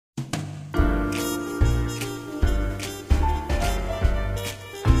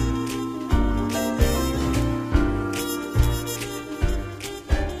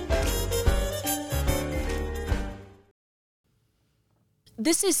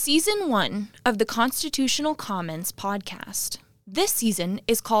This is Season 1 of the Constitutional Commons podcast. This season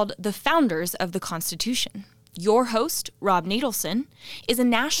is called The Founders of the Constitution. Your host, Rob Nadelson, is a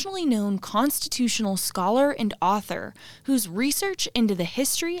nationally known constitutional scholar and author whose research into the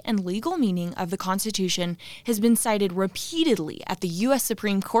history and legal meaning of the Constitution has been cited repeatedly at the U.S.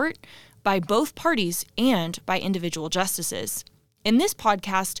 Supreme Court by both parties and by individual justices. In this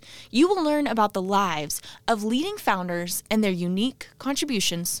podcast, you will learn about the lives of leading founders and their unique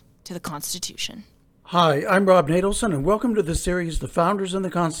contributions to the Constitution. Hi, I'm Rob Nadelson, and welcome to the series, The Founders and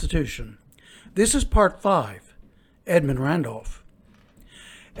the Constitution. This is Part 5, Edmund Randolph.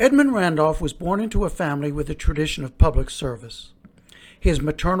 Edmund Randolph was born into a family with a tradition of public service. His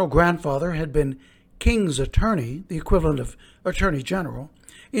maternal grandfather had been King's Attorney, the equivalent of Attorney General,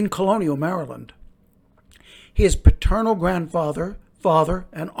 in colonial Maryland. His paternal grandfather, father,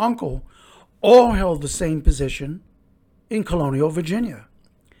 and uncle all held the same position in colonial Virginia.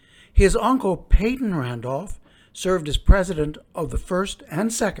 His uncle, Peyton Randolph, served as president of the First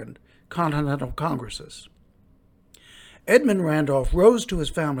and Second Continental Congresses. Edmund Randolph rose to his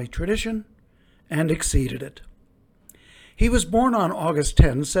family tradition and exceeded it. He was born on August 10,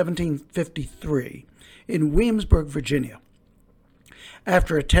 1753, in Williamsburg, Virginia.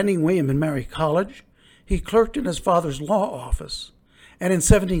 After attending William and Mary College, he clerked in his father's law office, and in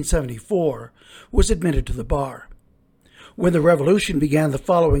 1774 was admitted to the bar. When the Revolution began the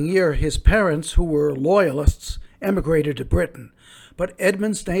following year, his parents, who were loyalists, emigrated to Britain, but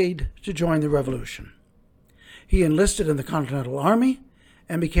Edmund stayed to join the Revolution. He enlisted in the Continental Army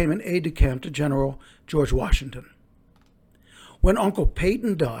and became an aide-de-camp to General George Washington. When Uncle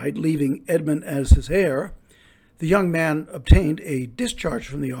Peyton died, leaving Edmund as his heir, the young man obtained a discharge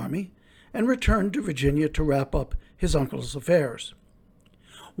from the Army and returned to Virginia to wrap up his uncle's affairs.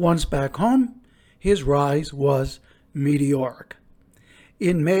 Once back home, his rise was meteoric.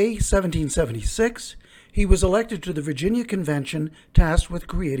 In May 1776, he was elected to the Virginia Convention tasked with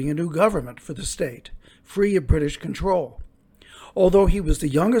creating a new government for the state, free of British control. Although he was the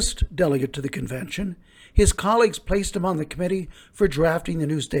youngest delegate to the convention, his colleagues placed him on the committee for drafting the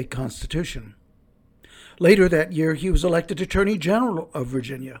new state constitution. Later that year, he was elected Attorney General of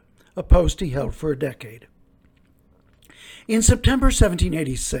Virginia, a post he held for a decade. In September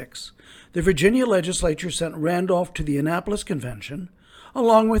 1786, the Virginia legislature sent Randolph to the Annapolis Convention,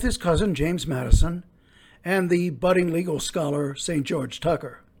 along with his cousin James Madison and the budding legal scholar St. George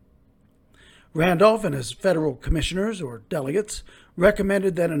Tucker. Randolph and his federal commissioners, or delegates,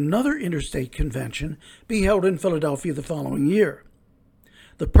 recommended that another interstate convention be held in Philadelphia the following year.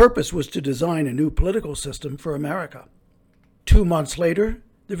 The purpose was to design a new political system for America. 2 months later,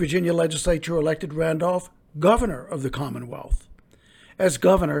 the Virginia legislature elected Randolph governor of the Commonwealth. As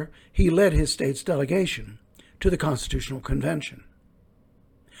governor, he led his state's delegation to the Constitutional Convention.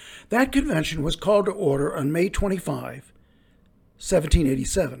 That convention was called to order on May 25,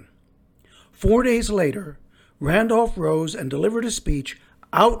 1787. 4 days later, Randolph rose and delivered a speech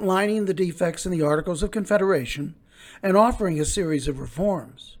outlining the defects in the Articles of Confederation and offering a series of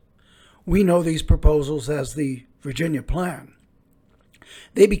reforms. We know these proposals as the Virginia Plan.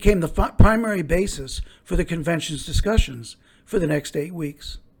 They became the primary basis for the convention's discussions for the next 8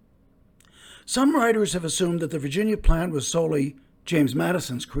 weeks. Some writers have assumed that the Virginia Plan was solely James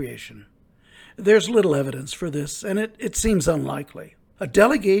Madison's creation. There's little evidence for this, and it seems unlikely. A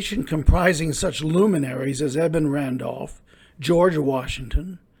delegation comprising such luminaries as Edmund Randolph, George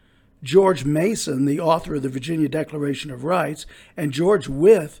Washington, George Mason, the author of the Virginia Declaration of Rights, and George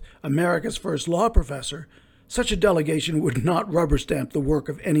Wythe, America's first law professor, such a delegation would not rubber stamp the work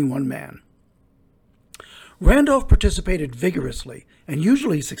of any one man. Randolph participated vigorously, and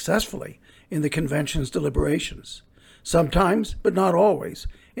usually successfully, in the convention's deliberations, sometimes, but not always,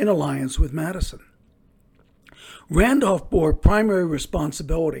 in alliance with Madison. Randolph bore primary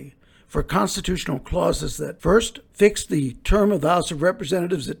responsibility for constitutional clauses that first fixed the term of the House of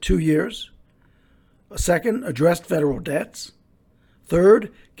Representatives at 2 years, second, addressed federal debts,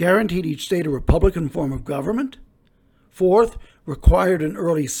 third, guaranteed each state a Republican form of government, fourth, required an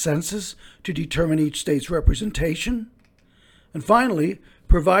early census to determine each state's representation, and finally,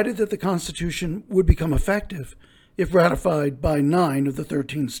 provided that the Constitution would become effective if ratified by 9 of the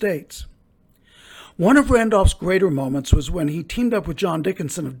 13 states. One of Randolph's greater moments was when he teamed up with John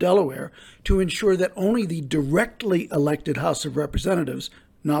Dickinson of Delaware to ensure that only the directly elected House of Representatives,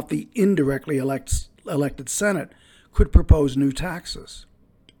 not the indirectly elected Senate, could propose new taxes.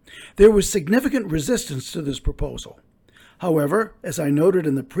 There was significant resistance to this proposal. However, as I noted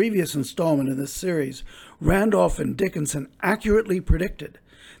in the previous installment in this series, Randolph and Dickinson accurately predicted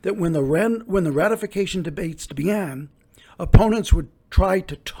that when the ratification debates began, opponents would tried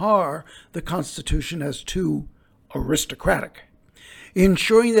to tar the Constitution as too aristocratic,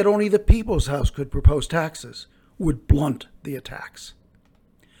 ensuring that only the People's House could propose taxes would blunt the attacks.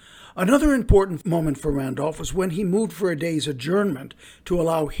 Another important moment for Randolph was when he moved for a day's adjournment to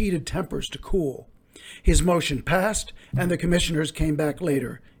allow heated tempers to cool. His motion passed, and the commissioners came back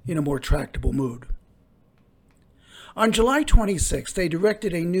later in a more tractable mood. On July 26, they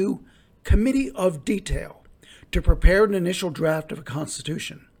directed a new Committee of Detail to prepare an initial draft of a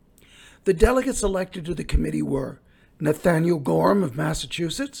constitution. The delegates elected to the committee were Nathaniel Gorham of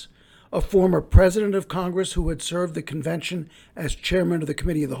Massachusetts, a former president of Congress who had served the convention as chairman of the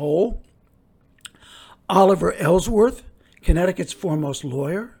Committee of the Whole, Oliver Ellsworth, Connecticut's foremost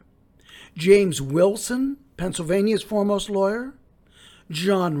lawyer, James Wilson, Pennsylvania's foremost lawyer,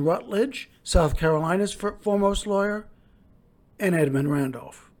 John Rutledge, South Carolina's foremost lawyer, and Edmund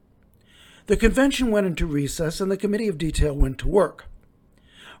Randolph. The convention went into recess and the Committee of Detail went to work.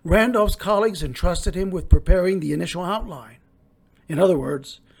 Randolph's colleagues entrusted him with preparing the initial outline. In other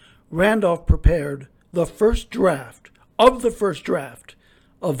words, Randolph prepared the first draft of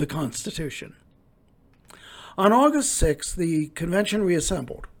the Constitution. On August 6th, the convention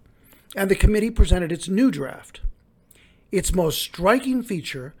reassembled, and the committee presented its new draft. Its most striking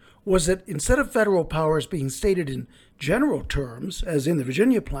feature was that instead of federal powers being stated in general terms, as in the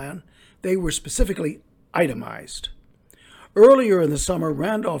Virginia plan, they were specifically itemized. Earlier in the summer,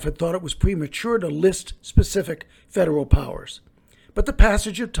 Randolph had thought it was premature to list specific federal powers, but the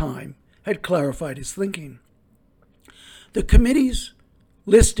passage of time had clarified his thinking. The committee's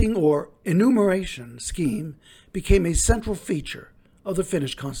listing or enumeration scheme became a central feature of the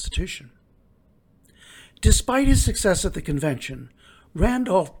finished Constitution. Despite his success at the convention,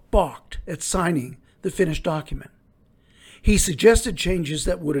 Randolph balked at signing the finished document. He suggested changes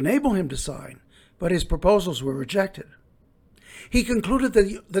that would enable him to sign, but his proposals were rejected. He concluded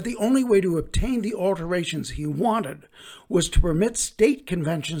that the only way to obtain the alterations he wanted was to permit state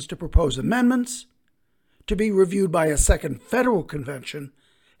conventions to propose amendments to be reviewed by a second federal convention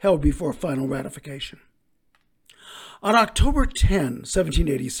held before final ratification. On October 10,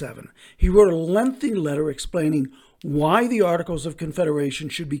 1787, he wrote a lengthy letter explaining why the Articles of Confederation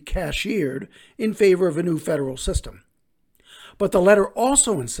should be cashiered in favor of a new federal system. But the letter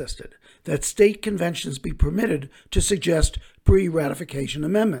also insisted that state conventions be permitted to suggest pre-ratification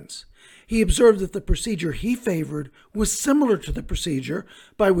amendments. He observed that the procedure he favored was similar to the procedure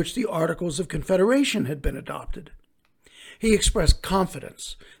by which the Articles of Confederation had been adopted. He expressed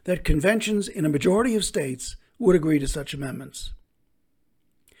confidence that conventions in a majority of states would agree to such amendments.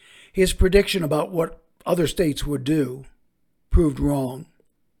 His prediction about what other states would do proved wrong.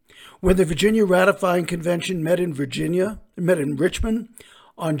 When the Virginia Ratifying Convention met in Richmond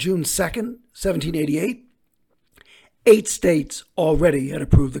on June 2, 1788, 8 states already had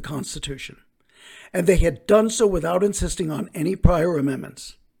approved the Constitution, and they had done so without insisting on any prior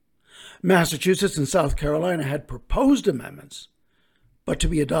amendments. Massachusetts and South Carolina had proposed amendments, but to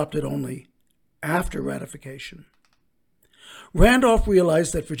be adopted only after ratification. Randolph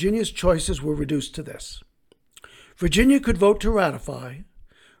realized that Virginia's choices were reduced to this. Virginia could vote to ratify,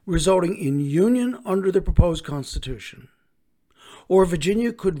 resulting in union under the proposed Constitution, or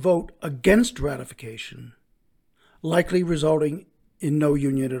Virginia could vote against ratification, likely resulting in no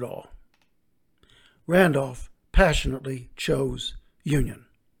union at all. Randolph passionately chose union.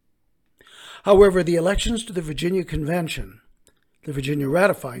 However, the elections to the Virginia Convention, the Virginia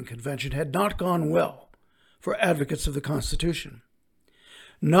Ratifying Convention, had not gone well for advocates of the Constitution.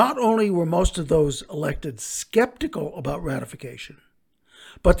 Not only were most of those elected skeptical about ratification,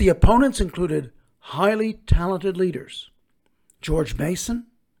 but the opponents included highly talented leaders: George Mason,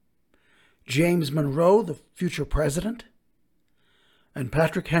 James Monroe, the future president, and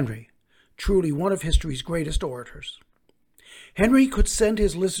Patrick Henry, truly one of history's greatest orators. Henry could send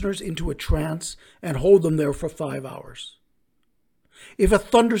his listeners into a trance and hold them there for 5 hours. If a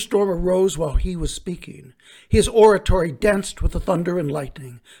thunderstorm arose while he was speaking, his oratory danced with the thunder and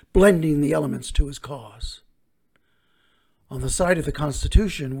lightning, blending the elements to his cause. On the side of the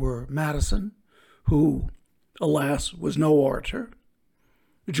Constitution were Madison, who, alas, was no orator,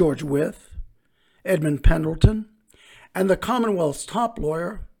 George Wythe, Edmund Pendleton, and the Commonwealth's top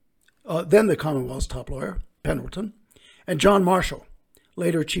lawyer, Pendleton, and John Marshall,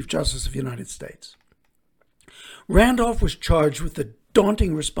 later Chief Justice of the United States. Randolph was charged with the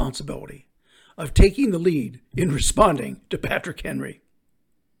daunting responsibility of taking the lead in responding to Patrick Henry.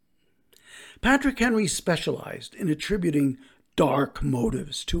 Patrick Henry specialized in attributing dark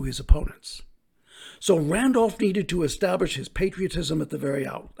motives to his opponents, so Randolph needed to establish his patriotism at the very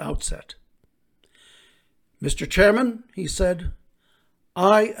outset. "Mr. Chairman," he said,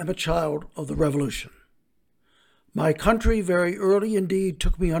 I am a child of the Revolution. My country very early indeed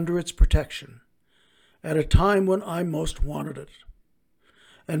took me under its protection, at a time when I most wanted it,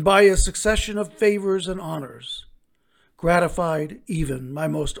 and by a succession of favors and honors, gratified even my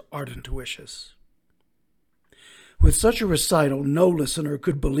most ardent wishes. With such a recital, no listener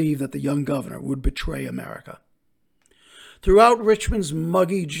could believe that the young governor would betray America. Throughout Richmond's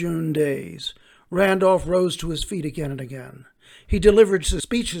muggy June days, Randolph rose to his feet again and again. He delivered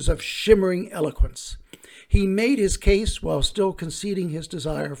speeches of shimmering eloquence. He made his case while still conceding his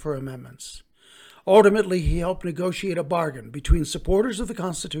desire for amendments. Ultimately, he helped negotiate a bargain between supporters of the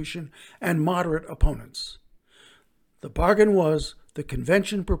Constitution and moderate opponents. The bargain was the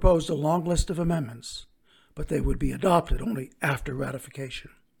convention proposed a long list of amendments, but they would be adopted only after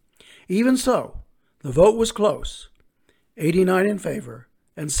ratification. Even so, the vote was close, 89 in favor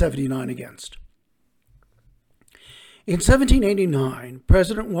and 79 against. In 1789,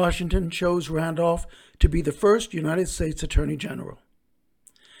 President Washington chose Randolph to be the first United States Attorney General.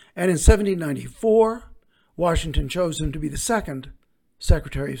 And in 1794, Washington chose him to be the second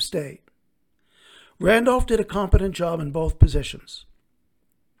Secretary of State. Randolph did a competent job in both positions.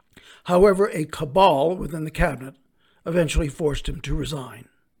 However, a cabal within the cabinet eventually forced him to resign.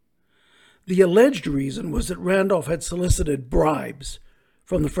 The alleged reason was that Randolph had solicited bribes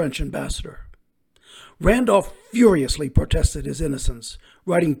from the French ambassador. Randolph furiously protested his innocence,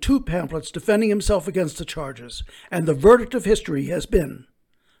 writing 2 pamphlets defending himself against the charges, and the verdict of history has been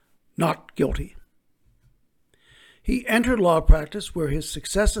not guilty. He entered law practice where his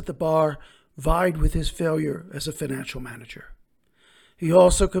success at the bar vied with his failure as a financial manager. He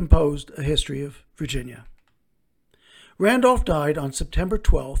also composed a history of Virginia. Randolph died on September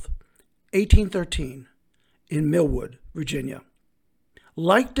 12, 1813, in Millwood, Virginia.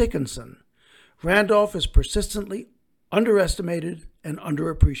 Like Dickinson, Randolph is persistently underestimated and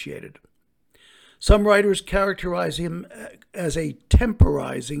underappreciated. Some writers characterize him as a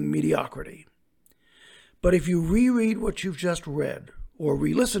temporizing mediocrity. But if you reread what you've just read, or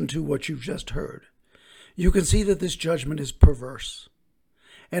re-listen to what you've just heard, you can see that this judgment is perverse.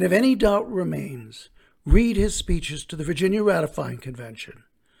 And if any doubt remains, read his speeches to the Virginia Ratifying Convention,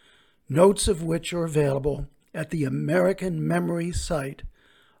 notes of which are available at the American Memory site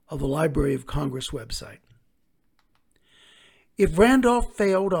of the Library of Congress website. If Randolph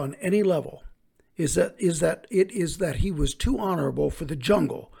failed on any level, it is that he was too honorable for the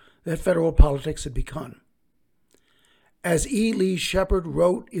jungle that federal politics had become. As E. Lee Shepard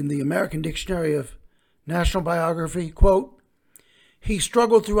wrote in the American Dictionary of National Biography, quote, he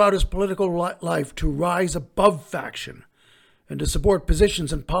struggled throughout his political life to rise above faction and to support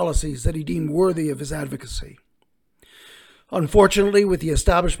positions and policies that he deemed worthy of his advocacy. Unfortunately, with the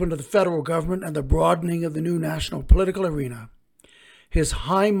establishment of the federal government and the broadening of the new national political arena, his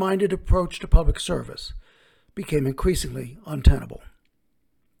high-minded approach to public service became increasingly untenable.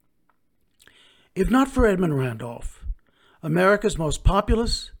 If not for Edmund Randolph, America's most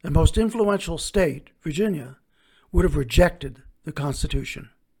populous and most influential state, Virginia, would have rejected the Constitution.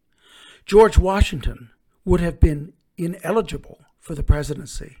 George Washington would have been ineligible for the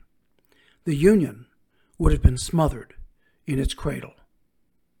presidency. The Union would have been smothered in its cradle.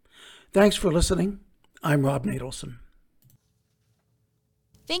 Thanks for listening. I'm Rob Nadelson.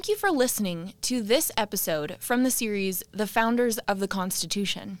 Thank you for listening to this episode from the series The Founders of the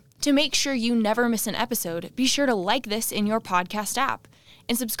Constitution. To make sure you never miss an episode, be sure to like this in your podcast app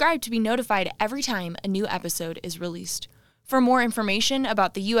and subscribe to be notified every time a new episode is released. For more information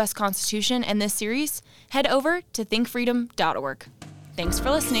about the U.S. Constitution and this series, head over to thinkfreedom.org. Thanks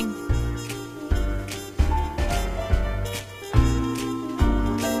for listening.